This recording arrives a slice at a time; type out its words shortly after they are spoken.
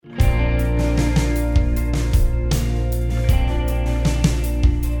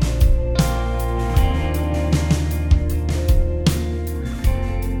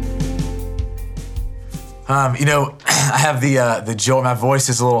I have the joy. My voice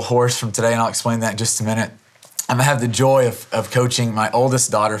is a little hoarse from today, and I'll explain that in just a minute. I have the joy of coaching my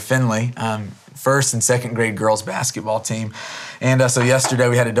oldest daughter, Finley, first and second grade girls basketball team. And so yesterday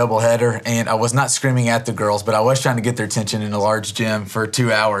we had a doubleheader, and I was not screaming at the girls, but I was trying to get their attention in a large gym for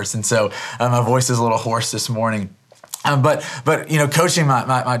 2 hours. And so my voice is a little hoarse this morning. But coaching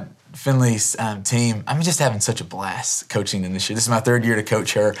my Finley's team, I'm just having such a blast coaching them this year. This is my third year to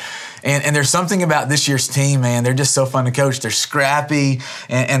coach her. And there's something about this year's team, man. They're just so fun to coach. They're scrappy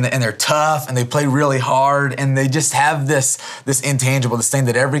and they're tough and they play really hard and they just have this intangible, this thing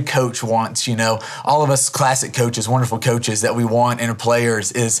that every coach wants, all of us classic coaches, wonderful coaches that we want in our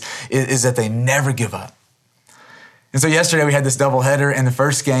players is that they never give up. And so yesterday we had this doubleheader. In the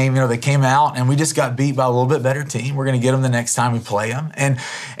first game, they came out and we just got beat by a little bit better team. We're going to get them the next time we play them.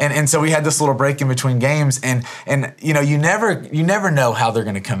 And so we had this little break in between games. And you never know how they're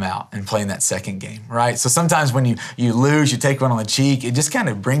going to come out and play in that second game, right? So sometimes when you lose, you take one on the cheek, it just kind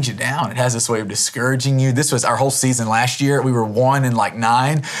of brings you down. It has this way of discouraging you. This was our whole season last year. We were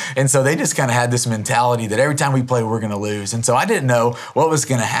 1-9. And so they just kind of had this mentality that every time we play, we're going to lose. And so I didn't know what was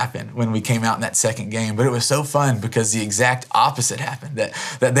going to happen when we came out in that second game, but it was so fun because the exact opposite happened,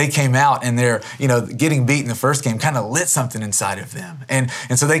 that they came out and they're, getting beat in the first game kind of lit something inside of them. And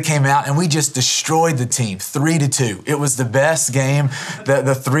so they came out and we just destroyed the team 3-2. It was the best game,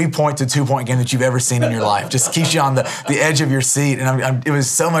 the 3-point to 2-point game that you've ever seen in your life. Just keeps you on the edge of your seat. And it was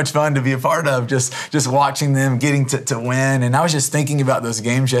so much fun to be a part of, just watching them getting to win. And I was just thinking about those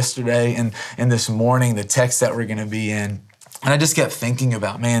games yesterday and this morning, the text that we're going to be in. And I just kept thinking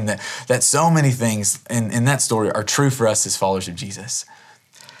about, man, that so many things in that story are true for us as followers of Jesus.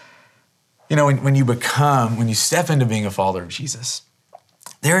 When you step into being a follower of Jesus,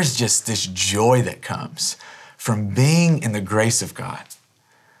 there's just this joy that comes from being in the grace of God.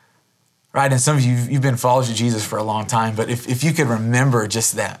 Right? And some of you've been followers of Jesus for a long time, but if you could remember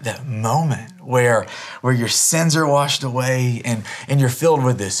just that moment where your sins are washed away and you're filled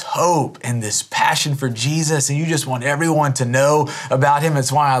with this hope and this passion for Jesus and you just want everyone to know about him.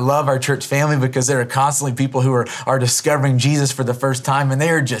 It's why I love our church family, because there are constantly people who are discovering Jesus for the first time and they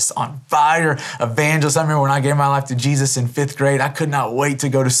are just on fire, evangelists. I remember when I gave my life to Jesus in 5th grade, I could not wait to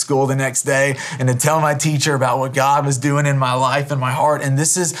go to school the next day and to tell my teacher about what God was doing in my life and my heart. And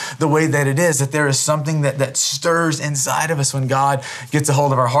this is the way that it is, that there is something that stirs inside of us when God gets a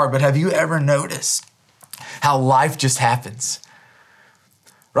hold of our heart. But have you ever noticed how life just happens?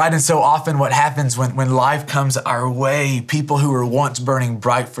 Right? And so often what happens when life comes our way, people who were once burning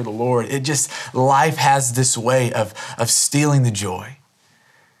bright for the Lord, life has this way of stealing the joy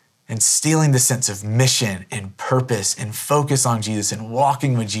and stealing the sense of mission and purpose and focus on Jesus and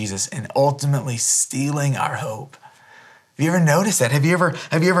walking with Jesus and ultimately stealing our hope. Have you ever noticed that? Have you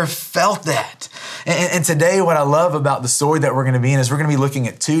ever felt that? And today, what I love about the story that we're going to be in is we're going to be looking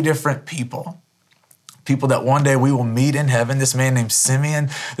at two different people that one day we will meet in heaven. This man named Simeon,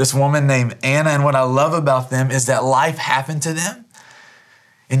 this woman named Anna. And what I love about them is that life happened to them,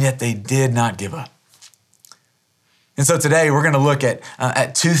 and yet they did not give up. And so today we're going to look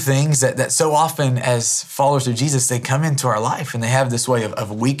at two things that so often as followers of Jesus, they come into our life and they have this way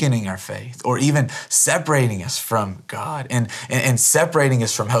of weakening our faith or even separating us from God and separating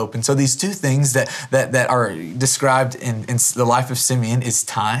us from hope. And so these two things that are described in the life of Simeon is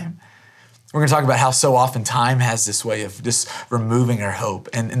time. We're going to talk about how so often time has this way of just removing our hope.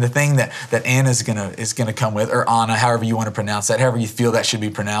 And the thing that Anna is going to come with, or Anna, however you want to pronounce that, however you feel that should be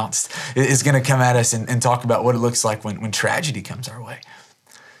pronounced, is going to come at us and talk about what it looks like when tragedy comes our way.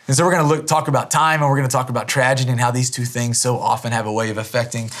 And so we're going to talk about time, and we're going to talk about tragedy and how these two things so often have a way of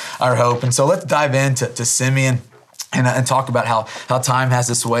affecting our hope. And so let's dive into Simeon and talk about how time has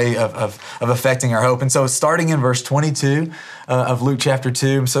this way of affecting our hope. And so starting in verse 22 of Luke chapter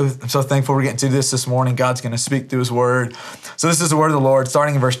 2, I'm so thankful we're getting to this morning. God's going to speak through his word. So this is the word of the Lord,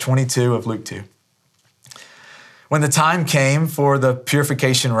 starting in verse 22 of Luke 2. When the time came for the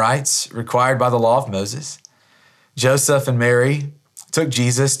purification rites required by the law of Moses, Joseph and Mary took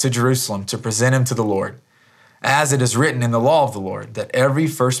Jesus to Jerusalem to present him to the Lord, as it is written in the law of the Lord, that every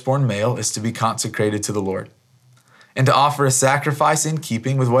firstborn male is to be consecrated to the Lord, and to offer a sacrifice in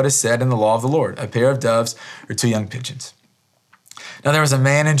keeping with what is said in the law of the Lord, a pair of doves or 2 young pigeons. Now there was a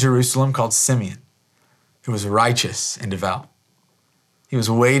man in Jerusalem called Simeon, who was righteous and devout. He was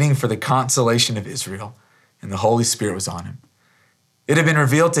waiting for the consolation of Israel, and the Holy Spirit was on him. It had been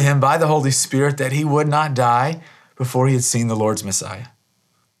revealed to him by the Holy Spirit that he would not die before he had seen the Lord's Messiah.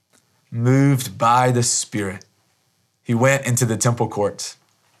 Moved by the Spirit, he went into the temple courts.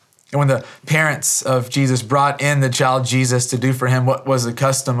 And when the parents of Jesus brought in the child Jesus to do for him what was the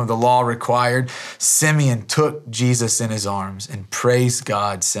custom of the law required, Simeon took Jesus in his arms and praised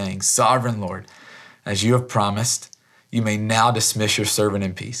God, saying, "Sovereign Lord, as you have promised, you may now dismiss your servant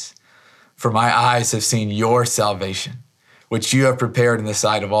in peace. For my eyes have seen your salvation, which you have prepared in the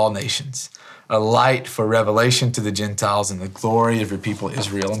sight of all nations, a light for revelation to the Gentiles and the glory of your people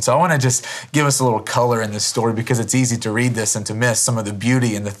Israel." And so I want to just give us a little color in this story because it's easy to read this and to miss some of the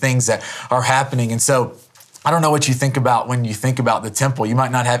beauty and the things that are happening. And so I don't know what you think about when you think about the temple. You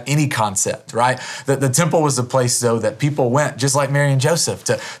might not have any concept, right? The temple was the place, though, that people went, just like Mary and Joseph,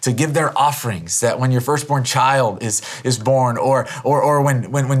 to give their offerings. That when your firstborn child is born, or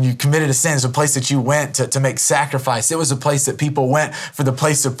when you committed a sin, it's a place that you went to make sacrifice. It was a place that people went for the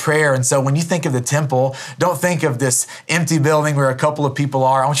place of prayer. And so when you think of the temple, don't think of this empty building where a couple of people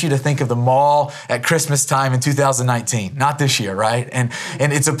are. I want you to think of the mall at Christmas time in 2019, not this year, right? And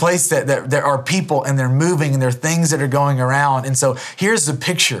it's a place that there are people and they're moving and there are things that are going around. And so here's the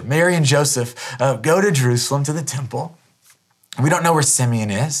picture. Mary and Joseph go to Jerusalem, to the temple. We don't know where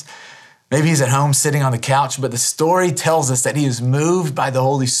Simeon is. Maybe he's at home sitting on the couch, but the story tells us that he is moved by the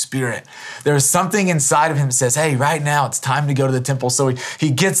Holy Spirit. There's something inside of him that says, hey, right now it's time to go to the temple. So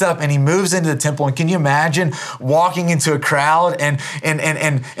he gets up and he moves into the temple. And can you imagine walking into a crowd and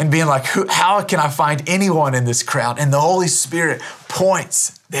being like, how can I find anyone in this crowd? And the Holy Spirit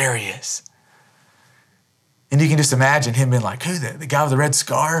points, there he is. And you can just imagine him being like, who, the guy with the red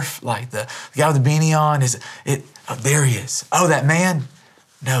scarf? Like the guy with the beanie on? Oh, there he is. Oh, that man?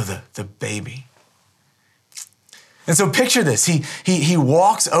 No, the baby. And so picture this. He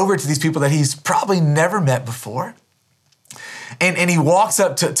walks over to these people that he's probably never met before. And he walks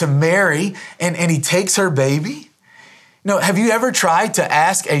up to Mary and he takes her baby. No, have you ever tried to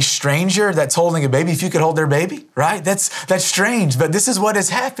ask a stranger that's holding a baby if you could hold their baby, right? That's strange, but this is what is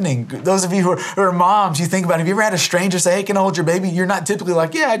happening. Those of you who are moms, you think about it. Have you ever had a stranger say, hey, can I hold your baby? You're not typically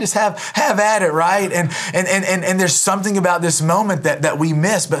like, yeah, just have at it, right? And there's something about this moment that we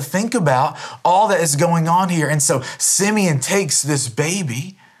miss, but think about all that is going on here. And so Simeon takes this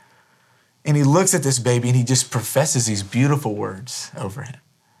baby and he looks at this baby and he just professes these beautiful words over him.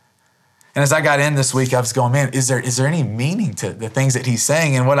 And as I got in this week, I was going, man, is there any meaning to the things that he's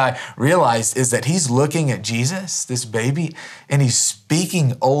saying? And what I realized is that he's looking at Jesus, this baby, and he's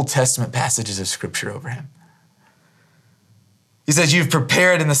speaking Old Testament passages of scripture over him. He says, you've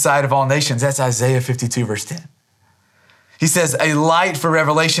prepared in the sight of all nations. That's Isaiah 52, verse 10. He says, a light for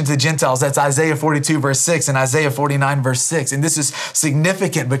revelation to the Gentiles. That's Isaiah 42, verse 6, and Isaiah 49, verse 6. And this is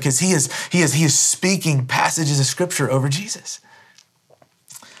significant because he is speaking passages of scripture over Jesus.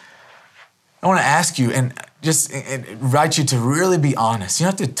 I want to ask you and just invite you to really be honest. You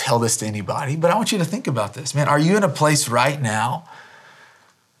don't have to tell this to anybody, but I want you to think about this. Man, are you in a place right now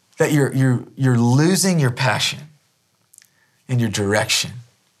that you're losing your passion and your direction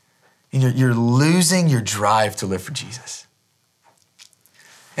and you're losing your drive to live for Jesus?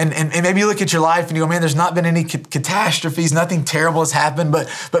 And maybe you look at your life and you go, man, there's not been any catastrophes, nothing terrible has happened,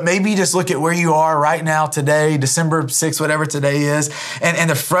 but maybe you just look at where you are right now today, December 6th, whatever today is, and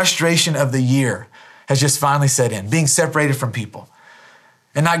the frustration of the year has just finally set in, being separated from people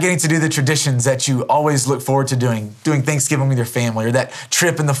and not getting to do the traditions that you always look forward to doing Thanksgiving with your family or that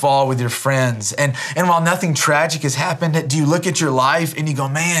trip in the fall with your friends. And while nothing tragic has happened, do you look at your life and you go,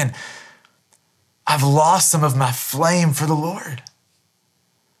 man, I've lost some of my flame for the Lord.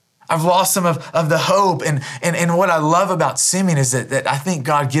 I've lost some of the hope. And what I love about Simeon is that I think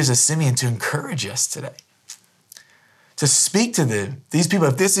God gives us Simeon to encourage us today. To speak to these people,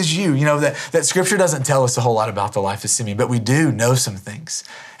 if this is you, that scripture doesn't tell us a whole lot about the life of Simeon, but we do know some things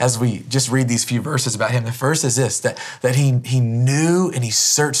as we just read these few verses about him. The first is this, that he knew and he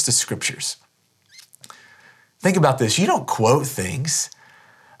searched the scriptures. Think about this. You don't quote things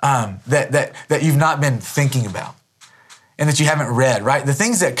that you've not been thinking about and that you haven't read, right? The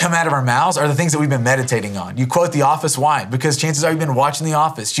things that come out of our mouths are the things that we've been meditating on. You quote The Office, why? Because chances are you've been watching The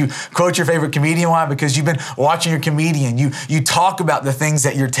Office. You quote your favorite comedian, why? Because you've been watching your comedian. You talk about the things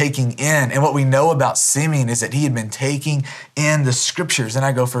that you're taking in. And what we know about Simeon is that he had been taking in the scriptures. And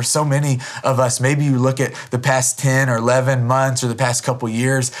I go, for so many of us, maybe you look at the past 10 or 11 months or the past couple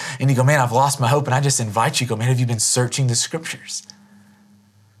years and you go, man, I've lost my hope. And I just invite you, go, man, have you been searching the scriptures?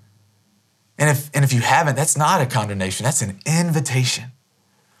 And if you haven't, that's not a condemnation. That's an invitation.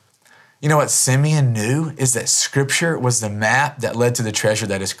 You know what Simeon knew is that scripture was the map that led to the treasure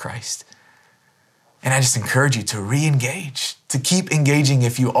that is Christ. And I just encourage you to re-engage, to keep engaging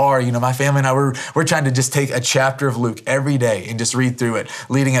if you are. My family and I, we're trying to just take a chapter of Luke every day and just read through it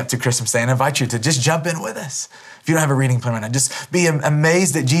leading up to Christmas Day. And I invite you to just jump in with us. If you don't have a reading plan right now, just be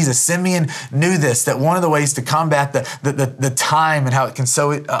amazed at Jesus. Simeon knew this, that one of the ways to combat the time and how it can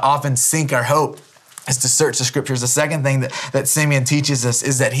so often sink our hope is to search the scriptures. The second thing that Simeon teaches us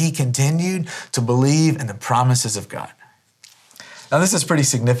is that he continued to believe in the promises of God. Now, this is pretty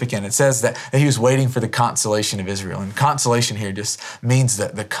significant. It says that he was waiting for the consolation of Israel. And consolation here just means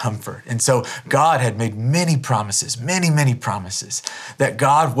the comfort. And so God had made many promises, many promises that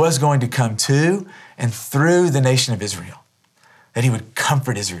God was going to come to and through the nation of Israel, that he would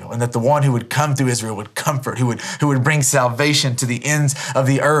comfort Israel, and that the one who would come through Israel would comfort, who would bring salvation to the ends of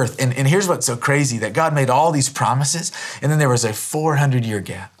the earth. And here's what's so crazy, that God made all these promises, and then there was a 400-year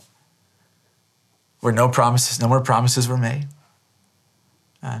gap where no more promises were made.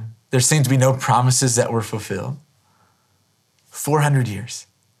 There seemed to be no promises that were fulfilled. 400 years,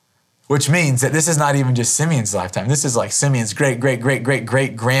 which means that this is not even just Simeon's lifetime. This is like Simeon's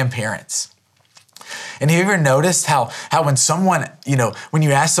great-great-great-great-great-grandparents. And have you ever noticed how when someone, when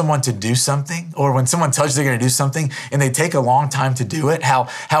you ask someone to do something, or when someone tells you they're going to do something and they take a long time to do it, how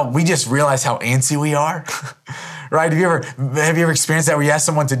we just realize how antsy we are? Right? Have you ever experienced that, where you ask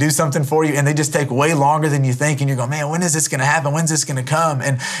someone to do something for you and they just take way longer than you think, and you go, man, when is this going to happen? When's this going to come?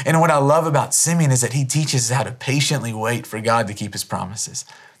 And what I love about Simeon is that he teaches us how to patiently wait for God to keep his promises.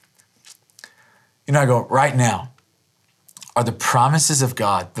 I go, right now, are the promises of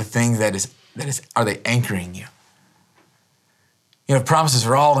God the thing are they anchoring you? Promises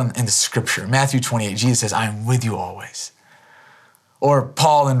are all in the scripture. Matthew 28, Jesus says, I am with you always. Or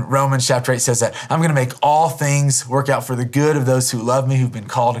Paul in Romans chapter 8 says that I'm going to make all things work out for the good of those who love me, who've been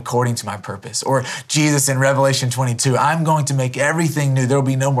called according to my purpose. Or Jesus in Revelation 22, I'm going to make everything new. There will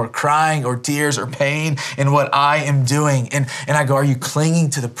be no more crying or tears or pain in what I am doing. And I go, are you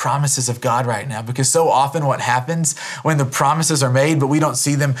clinging to the promises of God right now? Because so often what happens when the promises are made, but we don't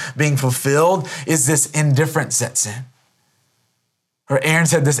see them being fulfilled, is this indifference sets in. Or Aaron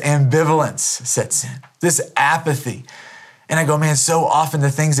said, this ambivalence sets in, this apathy. And I go, man, so often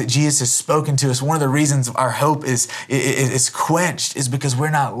the things that Jesus has spoken to us, one of the reasons our hope is quenched is because we're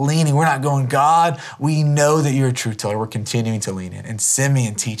not leaning. We're not going, God, we know that you're a truth teller. We're continuing to lean in. And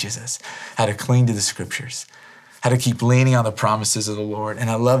Simeon teaches us how to cling to the scriptures, how to keep leaning on the promises of the Lord. And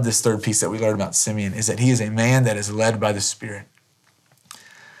I love this third piece that we learned about Simeon, is that he is a man that is led by the Spirit.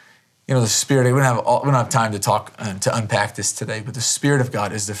 The Spirit, we don't have time to talk, to unpack this today, but the Spirit of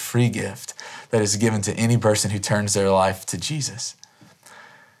God is the free gift that is given to any person who turns their life to Jesus.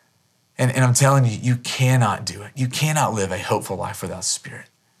 And I'm telling you, you cannot do it. You cannot live a hopeful life without Spirit.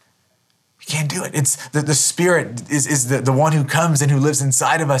 You can't do it. It's the Spirit is the one who comes and who lives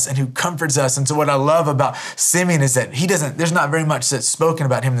inside of us and who comforts us. And so what I love about Simeon is that there's not very much that's spoken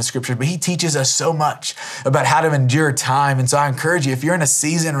about him in the scripture, but he teaches us so much about how to endure time. And so I encourage you, if you're in a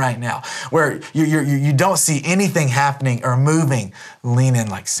season right now where you don't see anything happening or moving, lean in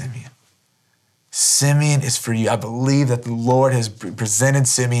like Simeon. Simeon is for you. I believe that the Lord has presented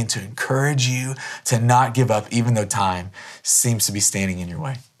Simeon to encourage you to not give up, even though time seems to be standing in your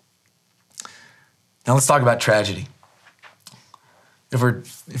way. Now let's talk about tragedy.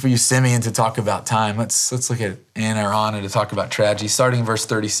 If we use Simeon to talk about time, let's look at Anna or Anna to talk about tragedy. Starting in verse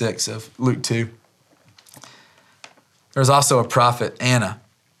 36 of Luke 2. There was also a prophet, Anna,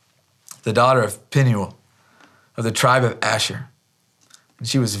 the daughter of Penuel, of the tribe of Asher. And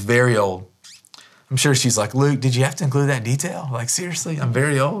she was very old. I'm sure she's like, Luke, did you have to include that detail? Like, seriously, I'm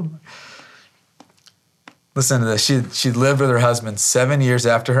very old. Listen to this. She lived with her husband 7 years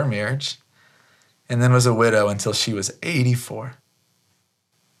after her marriage, and then was a widow until she was 84.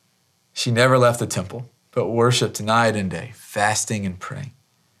 She never left the temple, but worshiped night and day, fasting and praying.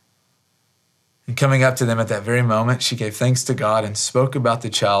 And coming up to them at that very moment, she gave thanks to God and spoke about the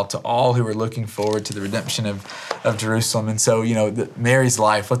child to all who were looking forward to the redemption of Jerusalem. And so, Mary's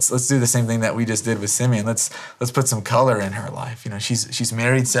life, let's do the same thing that we just did with Simeon. Let's put some color in her life. She's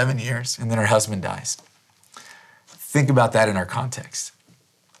married 7 years, and then her husband dies. Think about that in our context.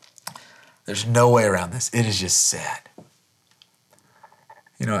 There's no way around this. It is just sad.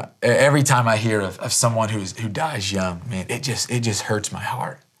 Every time I hear of someone who dies young, man, it just hurts my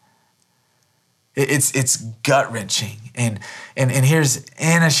heart. It's gut-wrenching. And here's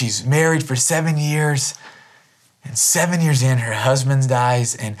Anna, she's married for 7 years, and 7 years in, her husband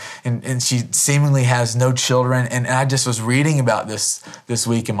dies, and she seemingly has no children. And I just was reading about this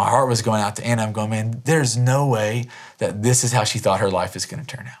week, and my heart was going out to Anna. I'm going, man, there's no way that this is how she thought her life is going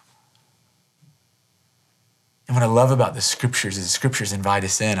to turn out. And what I love about the scriptures is the scriptures invite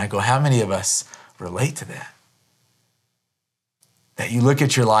us in. I go, how many of us relate to that. That you look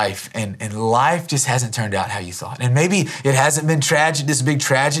at your life and life just hasn't turned out how you thought. And maybe it hasn't been tragic, this big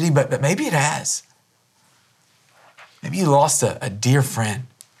tragedy, but maybe it has. Maybe you lost a dear friend.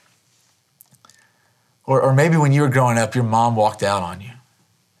 Or maybe when you were growing up, your mom walked out on you.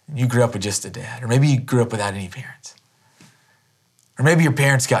 And you grew up with just a dad. Or maybe you grew up without any parents. Or maybe your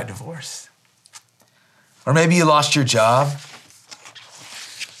parents got divorced. Or maybe you lost your job.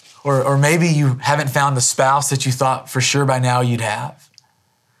 Or maybe you haven't found the spouse that you thought for sure by now you'd have.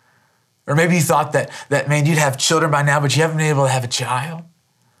 Or maybe you thought that man, you'd have children by now, but you haven't been able to have a child.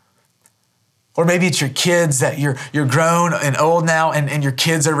 Or maybe it's your kids that you're grown and old now and your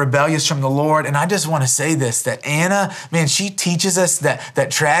kids are rebellious from the Lord. And I just want to say this, that Anna, man, she teaches us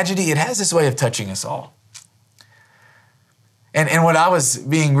that tragedy, it has this way of touching us all. And what I was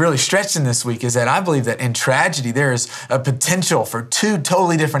being really stretched in this week is that I believe that in tragedy, there is a potential for two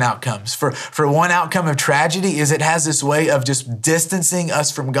totally different outcomes. For one outcome of tragedy is it has this way of just distancing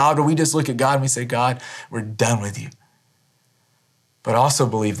us from God, where we just look at God and we say, God, we're done with you. But I also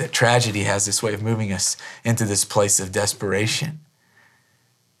believe that tragedy has this way of moving us into this place of desperation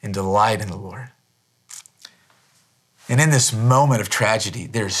and delight in the Lord. And in this moment of tragedy,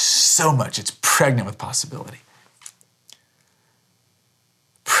 there's so much, it's pregnant with possibility.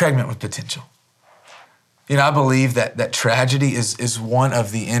 Pregnant with potential. You know, I believe that tragedy is one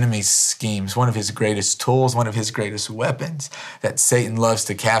of the enemy's schemes, one of his greatest tools, one of his greatest weapons that Satan loves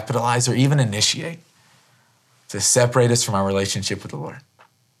to capitalize or even initiate to separate us from our relationship with the Lord.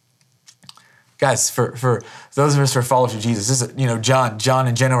 Guys, for those of us who are followers of Jesus, this is, John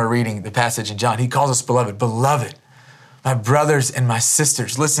and Jenna were reading the passage in John. He calls us beloved. Beloved, my brothers and my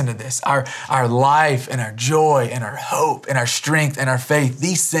sisters, listen to this. Our life and our joy and our hope and our strength and our faith,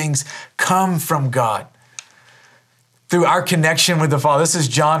 these things come from God through our connection with the Father. This is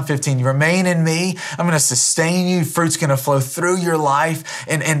John 15. You remain in me. I'm going to sustain you. Fruit's going to flow through your life.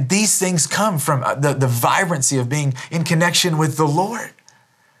 And these things come from the vibrancy of being in connection with the Lord.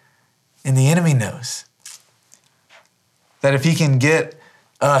 And the enemy knows that if he can get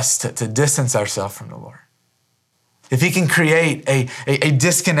us to distance ourselves from the Lord, if he can create a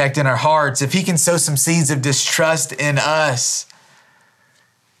disconnect in our hearts, if he can sow some seeds of distrust in us,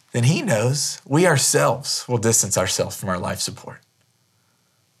 then he knows we ourselves will distance ourselves from our life support,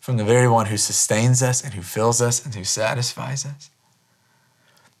 from the very one who sustains us and who fills us and who satisfies us.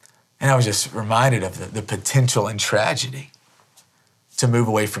 And I was just reminded of the potential and tragedy to move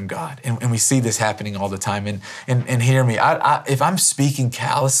away from God. And we see this happening all the time. And hear me, if I'm speaking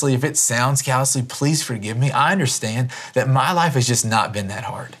callously, if it sounds callously, please forgive me. I understand that my life has just not been that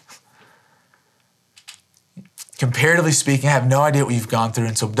hard. Comparatively speaking, I have no idea what you've gone through.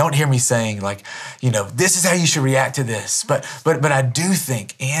 And so don't hear me saying this is how you should react to this. But I do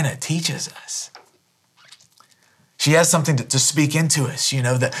think Anna teaches us. She has something to speak into us,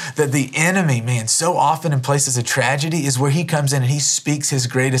 that the enemy, man, so often in places of tragedy is where he comes in and he speaks his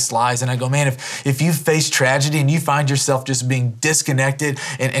greatest lies. And I go, man, if you face tragedy and you find yourself just being disconnected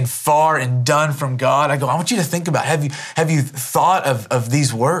and far and done from God, I go, I want you to think about, have you thought of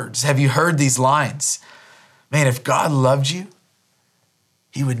these words? Have you heard these lines? Man, if God loved you,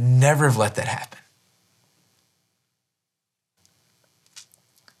 he would never have let that happen.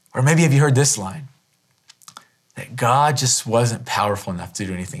 Or maybe have you heard this line? That God just wasn't powerful enough to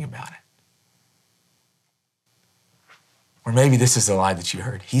do anything about it. Or maybe this is the lie that you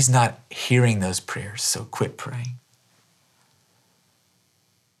heard. He's not hearing those prayers, so quit praying.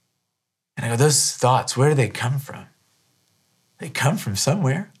 And I go, those thoughts, where do they come from? They come from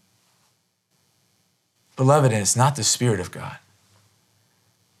somewhere. Beloved, and it's not the Spirit of God.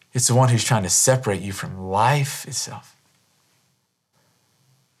 It's the one who's trying to separate you from life itself.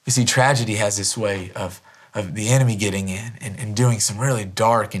 You see, tragedy has this way of the enemy getting in and doing some really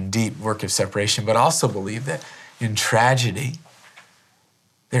dark and deep work of separation, but I also believe that in tragedy,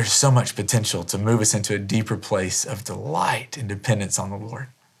 there's so much potential to move us into a deeper place of delight and dependence on the Lord.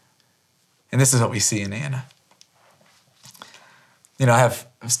 And this is what we see in Anna. I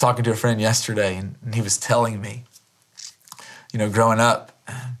was talking to a friend yesterday and he was telling me, growing up,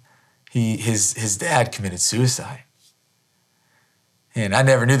 his dad committed suicide. And I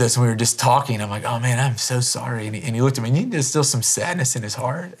never knew this, and we were just talking. I'm like, oh man, I'm so sorry. And he looked at me, and there's still some sadness in his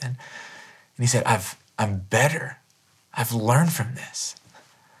heart. And he said, I'm better. I've learned from this.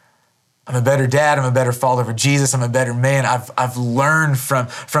 I'm a better dad. I'm a better follower of Jesus. I'm a better man. I've learned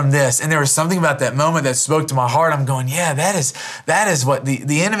from this. And there was something about that moment that spoke to my heart. I'm going, yeah, that is what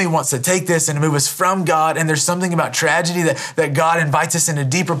the enemy wants to take this and move us from God. And there's something about tragedy that God invites us in a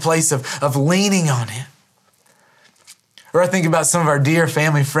deeper place of leaning on him. Or I think about some of our dear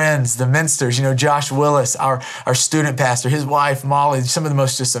family friends, the Minsters, Josh Willis, our student pastor, his wife, Molly, some of the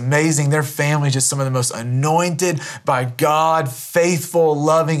most just amazing, their family, just some of the most anointed by God, faithful,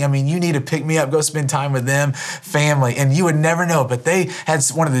 loving. I mean, you need to pick me up, go spend time with them, family. And you would never know, but they had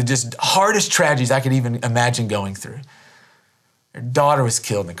one of the just hardest tragedies I could even imagine going through. Their daughter was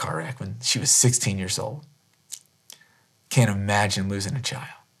killed in a car wreck when she was 16 years old. Can't imagine losing a child.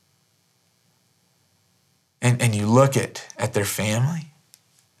 And you look at their family,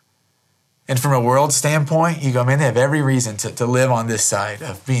 and from a world standpoint, you go, man, they have every reason to live on this side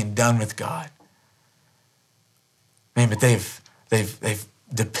of being done with God. Man, but they've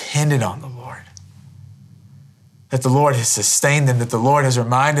depended on the Lord. That the Lord has sustained them, that the Lord has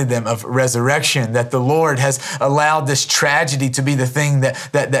reminded them of resurrection, that the Lord has allowed this tragedy to be the thing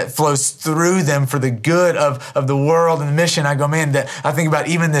that flows through them for the good of the world and the mission. I go, man, that I think about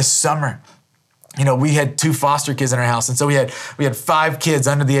even this summer. We had 2 foster kids in our house. And so we had 5 kids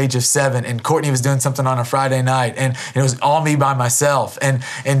under the age of 7. And Courtney was doing something on a Friday night. And it was all me by myself. And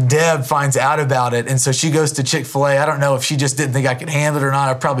Deb finds out about it. And so she goes to Chick-fil-A. I don't know if she just didn't think I could handle it or not.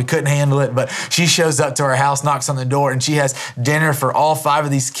 I probably couldn't handle it. But she shows up to our house, knocks on the door, and she has dinner for all 5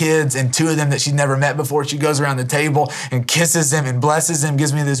 of these kids and 2 of them that she'd never met before. She goes around the table and kisses them and blesses them,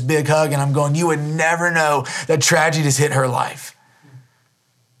 gives me this big hug. And I'm going, you would never know that tragedy has hit her life.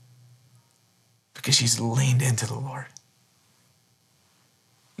 Because she's leaned into the Lord.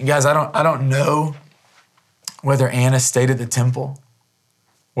 You guys, I don't know whether Anna stayed at the temple,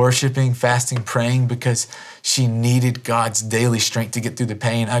 worshiping, fasting, praying because she needed God's daily strength to get through the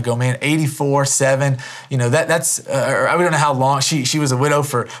pain. I go, man, 84, 7, that's, I don't know how long, she was a widow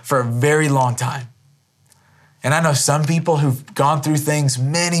for a very long time. And I know some people who've gone through things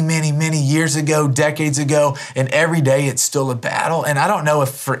many, many, many years ago, decades ago, and every day it's still a battle. And I don't know if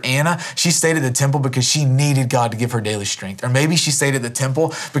for Anna, she stayed at the temple because she needed God to give her daily strength. Or maybe she stayed at the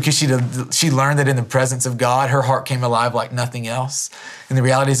temple because she learned that in the presence of God, her heart came alive like nothing else. And the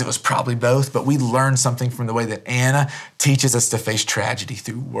reality is it was probably both, but we learned something from the way that Anna teaches us to face tragedy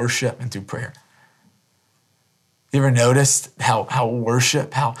through worship and through prayer. You ever noticed how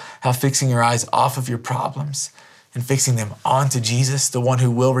worship, how fixing your eyes off of your problems and fixing them onto Jesus, the one who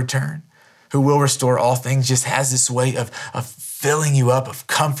will return, who will restore all things, just has this way of filling you up, of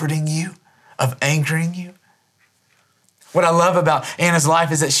comforting you, of anchoring you? What I love about Anna's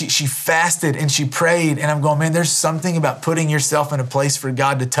life is that she fasted and she prayed, and I'm going, man, there's something about putting yourself in a place for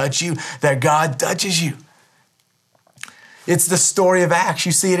God to touch you, that God touches you. It's the story of Acts.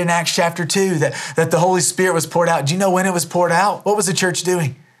 You see it in Acts chapter 2, that the Holy Spirit was poured out. Do you know when it was poured out? What was the church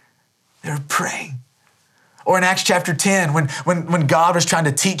doing? They were praying. Or in Acts chapter 10, when God was trying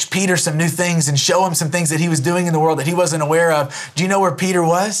to teach Peter some new things and show him some things that he was doing in the world that he wasn't aware of. Do you know where Peter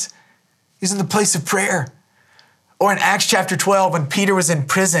was? He was in the place of prayer. Or in Acts chapter 12, when Peter was in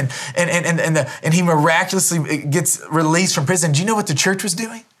prison and he miraculously gets released from prison. Do you know what the church was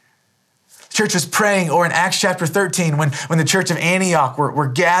doing? Church was praying. Or in Acts chapter 13, when the church of Antioch were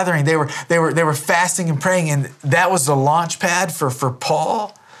gathering, they were fasting and praying, and that was the launch pad for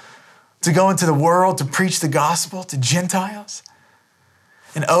Paul to go into the world to preach the gospel to Gentiles.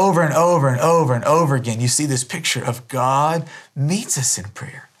 And over and over and over and over again, you see this picture of God meets us in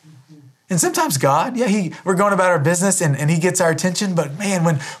prayer. And sometimes God, we're going about our business and he gets our attention, but man,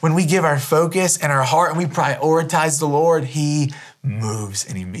 when we give our focus and our heart and we prioritize the Lord, he moves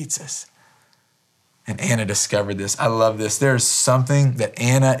and he meets us. And Anna discovered this. I love this. There's something that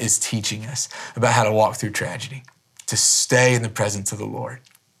Anna is teaching us about how to walk through tragedy, to stay in the presence of the Lord.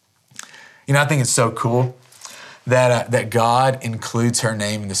 I think it's so cool that God includes her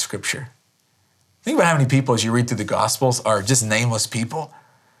name in the scripture. Think about how many people, as you read through the Gospels, are just nameless people,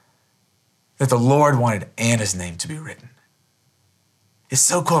 that the Lord wanted Anna's name to be written. It's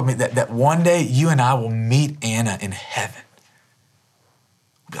so cool that one day you and I will meet Anna in heaven.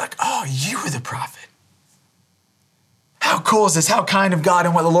 We'll be like, oh, you were the prophet. How cool is this? How kind of God.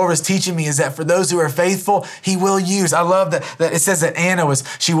 And what the Lord was teaching me is that for those who are faithful, he will use. I love that it says that Anna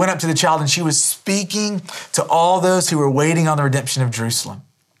she went up to the child and she was speaking to all those who were waiting on the redemption of Jerusalem.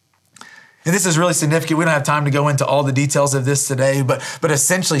 And this is really significant. We don't have time to go into all the details of this today, but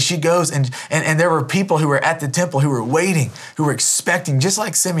essentially she goes and there were people who were at the temple who were waiting, who were expecting, just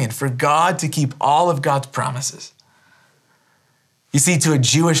like Simeon, for God to keep all of God's promises. You see, to a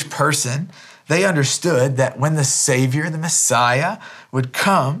Jewish person, they understood that when the Savior, the Messiah, would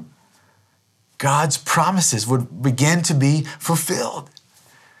come, God's promises would begin to be fulfilled.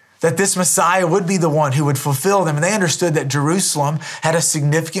 That this Messiah would be the one who would fulfill them. And they understood that Jerusalem had a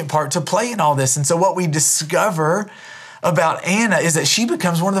significant part to play in all this. And so what we discover about Anna is that she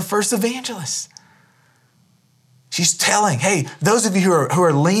becomes one of the first evangelists. She's telling, hey, those of you who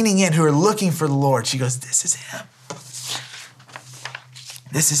are leaning in, who are looking for the Lord, she goes, this is him.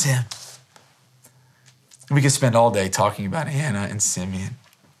 This is him. We could spend all day talking about Anna and Simeon.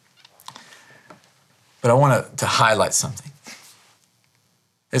 But I want to highlight something.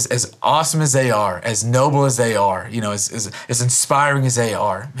 As awesome as they are, as noble as they are, as inspiring as they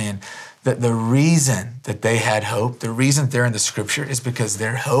are, man, that the reason that they had hope, the reason they're in the scripture is because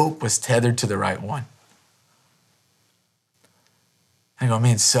their hope was tethered to the right one. I go,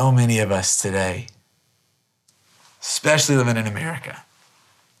 man, so many of us today, especially living in America,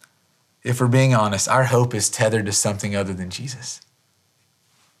 if we're being honest, our hope is tethered to something other than Jesus.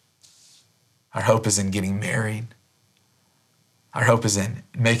 Our hope is in getting married. Our hope is in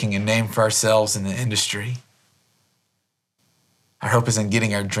making a name for ourselves in the industry. Our hope is in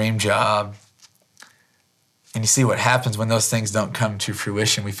getting our dream job. And you see what happens when those things don't come to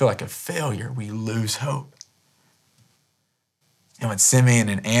fruition. We feel like a failure. We lose hope. And what Simeon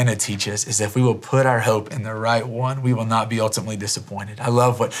and Anna teach us is if we will put our hope in the right one, we will not be ultimately disappointed. I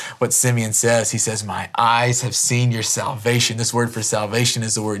love what Simeon says. He says, my eyes have seen your salvation. This word for salvation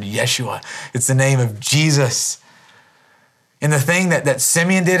is the word Yeshua. It's the name of Jesus. And the thing that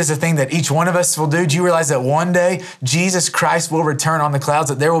Simeon did is the thing that each one of us will do. Do you realize that one day Jesus Christ will return on the clouds,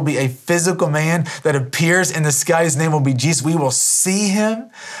 that there will be a physical man that appears in the sky? His name will be Jesus. We will see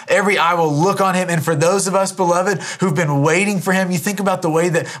him. Every eye will look on him. And for those of us, beloved, who've been waiting for him, you think about the way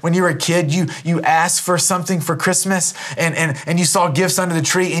that when you were a kid, you asked for something for Christmas and you saw gifts under the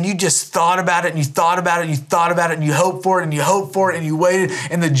tree and you just thought about it and you thought about it and you thought about it and you hoped for it and you hoped for it and you waited.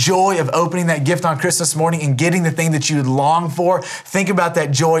 And the joy of opening that gift on Christmas morning and getting the thing that you had longed for, think about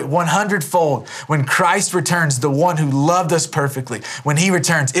that joy 100-fold. When Christ returns, the one who loved us perfectly, when he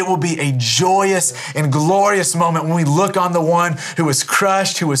returns, it will be a joyous and glorious moment when we look on the one who was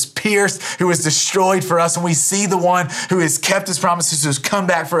crushed, who was pierced, who was destroyed for us, and we see the one who has kept his promises, who has come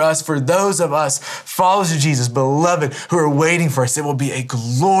back for us. For those of us, followers of Jesus, beloved, who are waiting for us, it will be a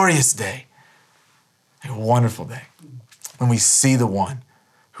glorious day, a wonderful day, when we see the one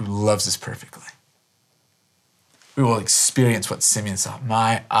who loves us perfectly. We will experience what Simeon saw.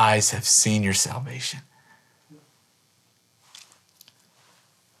 My eyes have seen your salvation.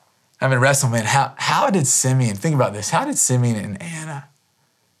 I've been wrestling, man, how did Simeon, think about this, how did Simeon and Anna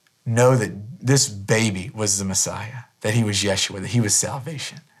know that this baby was the Messiah, that he was Yeshua, that he was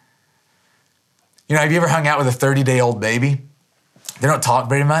salvation? Have you ever hung out with a 30-day-old baby? They don't talk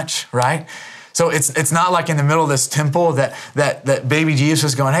very much, right? So it's not like in the middle of this temple that baby Jesus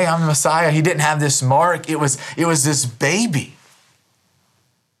was going, hey, I'm the Messiah. He didn't have this mark. It was this baby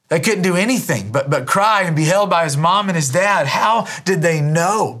that couldn't do anything but cry and be held by his mom and his dad. How did they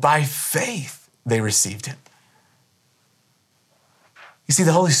know? By faith they received him. You see,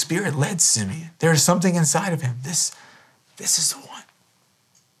 the Holy Spirit led Simeon. There is something inside of him. This is the one.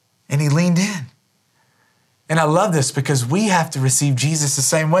 And he leaned in. And I love this because we have to receive Jesus the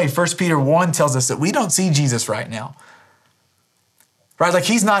same way. 1 Peter 1 tells us that we don't see Jesus right now. Right? Like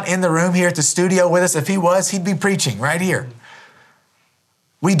he's not in the room here at the studio with us. If he was, he'd be preaching right here.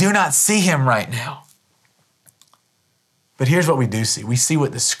 We do not see him right now. But here's what we do see. We see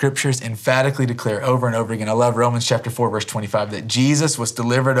what the scriptures emphatically declare over and over again. I love Romans chapter 4, verse 25, that Jesus was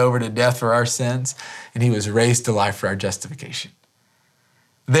delivered over to death for our sins and he was raised to life for our justification.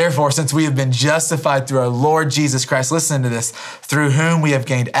 Therefore, since we have been justified through our Lord Jesus Christ, listen to this, through whom we have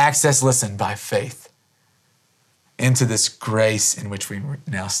gained access, listen, by faith, into this grace in which we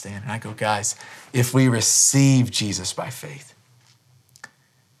now stand. And I go, guys, if we receive Jesus by faith,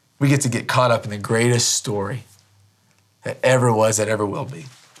 we get to get caught up in the greatest story that ever was, that ever will be.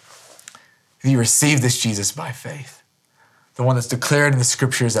 If you receive this Jesus by faith, the one that's declared in the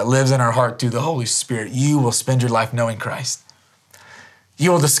scriptures, that lives in our heart through the Holy Spirit, you will spend your life knowing Christ.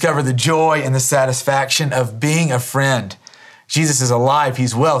 You will discover the joy and the satisfaction of being a friend. Jesus is alive.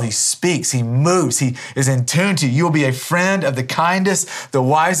 He's well. He speaks. He moves. He is in tune to you. You will be a friend of the kindest, the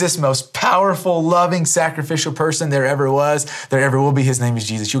wisest, most powerful, loving, sacrificial person there ever was, there ever will be. His name is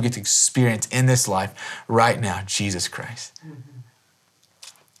Jesus. You'll get to experience in this life right now, Jesus Christ.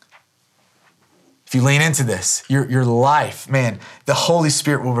 If you lean into this, your life, man, the Holy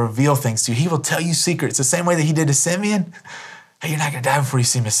Spirit will reveal things to you. He will tell you secrets the same way that he did to Simeon. Hey, you're not going to die before you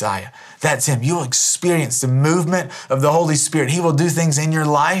see Messiah. That's him. You'll experience the movement of the Holy Spirit. He will do things in your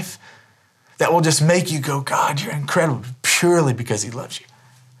life that will just make you go, God, you're incredible, purely because he loves you.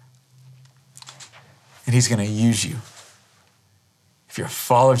 And he's going to use you. If you're a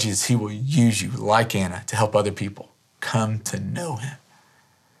follower of Jesus, he will use you, like Anna, to help other people come to know him.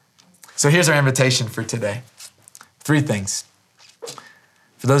 So here's our invitation for today. 3 things.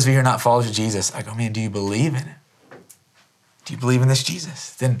 For those of you who are not followers of Jesus, I go, man, do you believe in it? Do you believe in this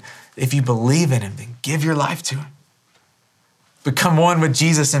Jesus? Then if you believe in him, then give your life to him. Become one with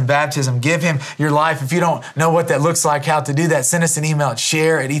Jesus in baptism. Give him your life. If you don't know what that looks like, how to do that, send us an email at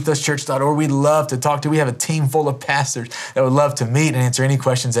share@ethoschurch.org. We'd love to talk to you. We have a team full of pastors that would love to meet and answer any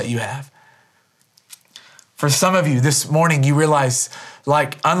questions that you have. For some of you this morning, you realize,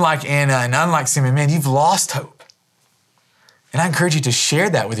 unlike Anna and unlike Simon, man, you've lost hope. And I encourage you to share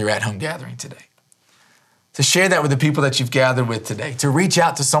that with your at-home gathering today. To share that with the people that you've gathered with today. To reach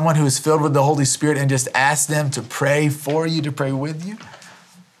out to someone who is filled with the Holy Spirit and just ask them to pray for you, to pray with you.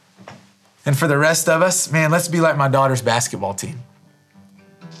 And for the rest of us, man, let's be like my daughter's basketball team.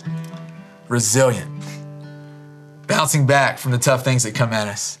 Resilient. Bouncing back from the tough things that come at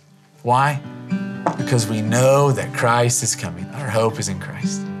us. Why? Because we know that Christ is coming. Our hope is in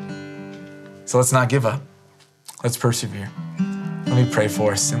Christ. So let's not give up. Let's persevere. Let me pray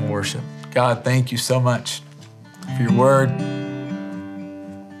for us and worship. God, thank you so much for your word.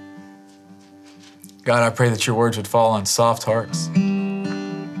 God, I pray that your words would fall on soft hearts.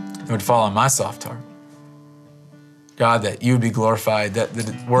 It would fall on my soft heart. God, that you would be glorified, that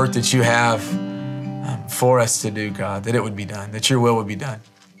the work that you have for us to do, God, that it would be done, that your will would be done.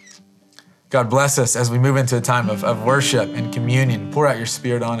 God, bless us as we move into a time of worship and communion. Pour out your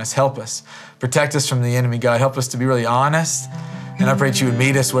Spirit on us. Help us. Protect us from the enemy, God. Help us to be really honest. And I pray that you would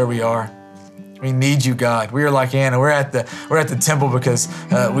meet us where we are. We need you, God. We are like Anna. We're at the temple because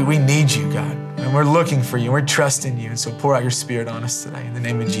we need you, God. And we're looking for you. We're trusting you. And so pour out your Spirit on us today. In the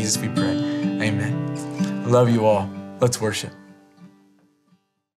name of Jesus, we pray. Amen. I love you all. Let's worship.